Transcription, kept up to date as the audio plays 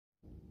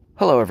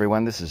Hello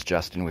everyone, this is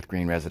Justin with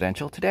Green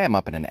Residential. Today I'm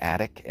up in an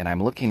attic and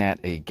I'm looking at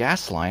a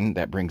gas line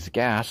that brings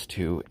gas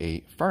to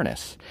a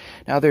furnace.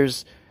 Now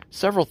there's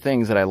several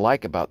things that I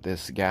like about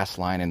this gas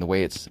line and the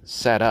way it's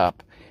set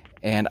up,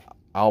 and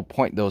I'll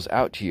point those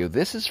out to you.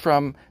 This is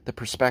from the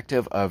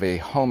perspective of a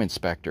home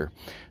inspector.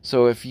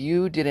 So if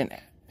you didn't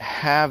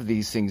have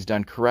these things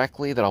done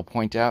correctly that I'll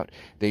point out,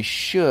 they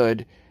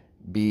should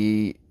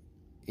be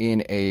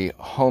in a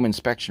home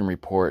inspection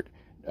report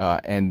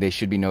and they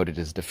should be noted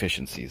as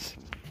deficiencies.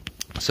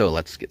 So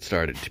let's get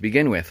started. To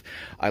begin with,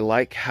 I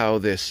like how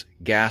this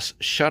gas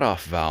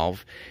shutoff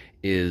valve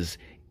is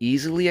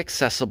easily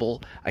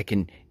accessible. I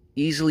can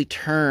easily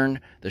turn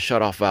the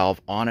shutoff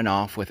valve on and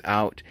off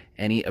without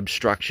any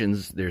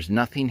obstructions. There's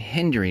nothing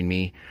hindering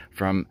me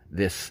from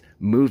this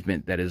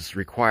movement that is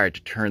required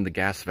to turn the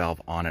gas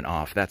valve on and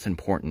off. That's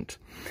important.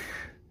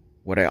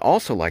 What I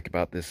also like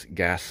about this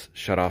gas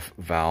shutoff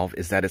valve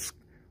is that it's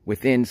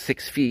within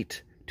 6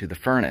 feet to the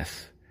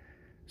furnace.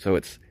 So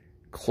it's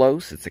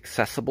close, it's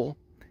accessible.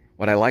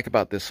 What I like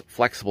about this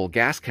flexible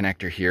gas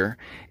connector here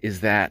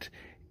is that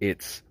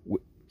it's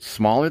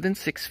smaller than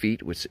 6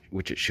 feet, which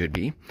it should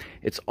be.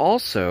 It's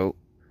also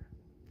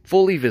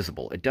fully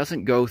visible. It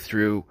doesn't go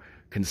through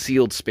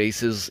concealed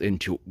spaces,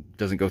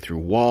 doesn't go through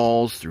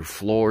walls, through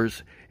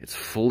floors. It's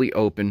fully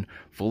open,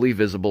 fully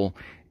visible.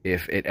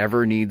 If it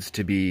ever needs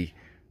to be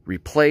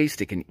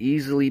replaced, it can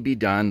easily be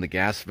done. The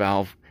gas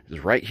valve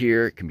is right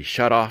here. It can be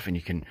shut off and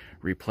you can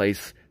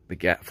replace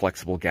the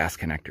flexible gas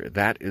connector.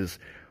 That is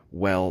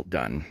well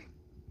done.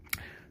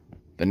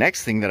 The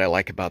next thing that I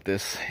like about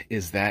this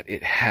is that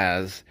it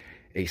has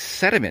a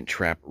sediment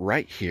trap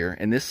right here,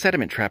 and this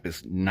sediment trap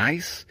is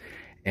nice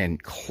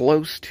and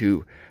close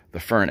to the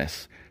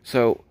furnace.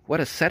 So what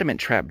a sediment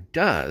trap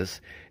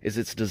does is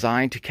it's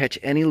designed to catch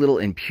any little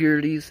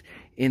impurities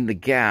in the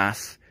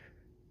gas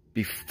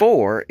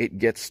before it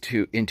gets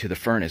into the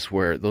furnace,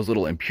 where those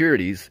little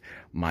impurities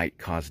might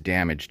cause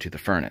damage to the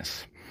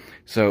furnace.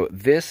 So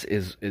this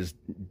is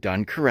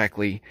done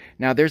correctly.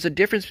 Now there's a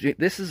difference.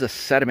 This is a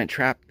sediment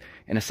trap.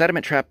 In a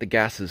sediment trap, the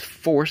gas is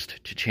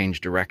forced to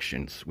change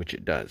directions, which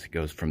it does. It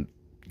goes from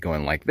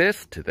going like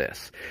this to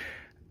this.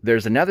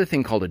 There's another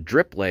thing called a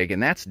drip leg,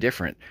 and that's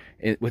different.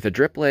 With a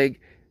drip leg,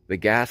 the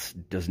gas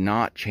does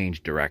not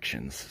change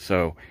directions.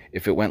 So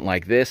if it went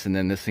like this and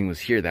then this thing was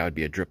here, that would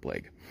be a drip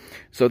leg.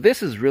 So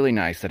this is really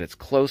nice that it's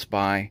close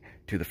by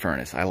to the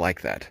furnace. I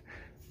like that.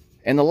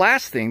 And the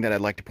last thing that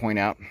I'd like to point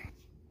out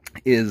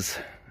is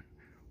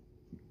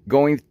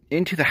going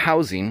into the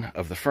housing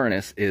of the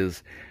furnace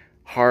is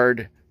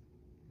hard,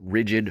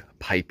 rigid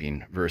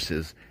piping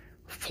versus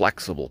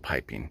flexible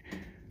piping.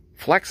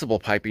 Flexible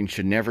piping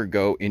should never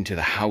go into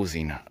the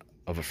housing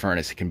of a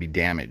furnace. It can be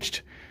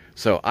damaged.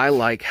 So I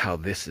like how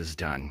this is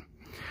done.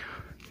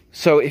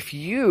 So if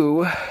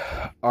you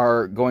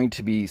are going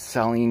to be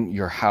selling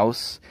your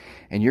house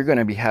and you're going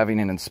to be having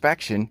an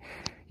inspection,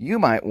 you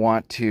might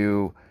want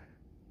to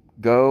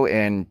go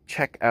and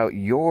check out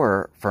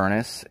your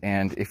furnace,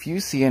 and if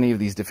you see any of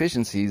these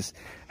deficiencies,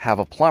 have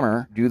a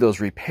plumber do those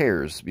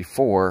repairs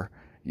before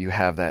you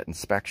have that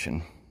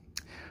inspection.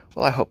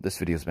 Well, I hope this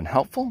video has been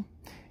helpful.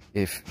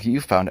 If you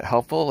found it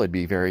helpful, I'd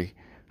be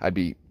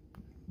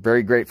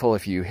very grateful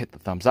if you hit the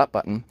thumbs up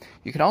button.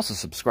 You can also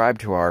subscribe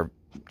to our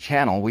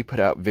channel. We put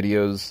out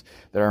videos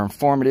that are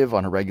informative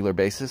on a regular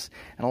basis,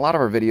 and a lot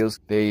of our videos,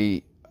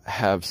 they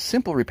have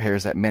simple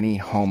repairs that many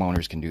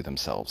homeowners can do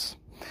themselves.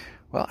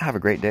 Well, have a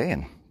great day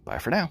and bye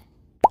for now.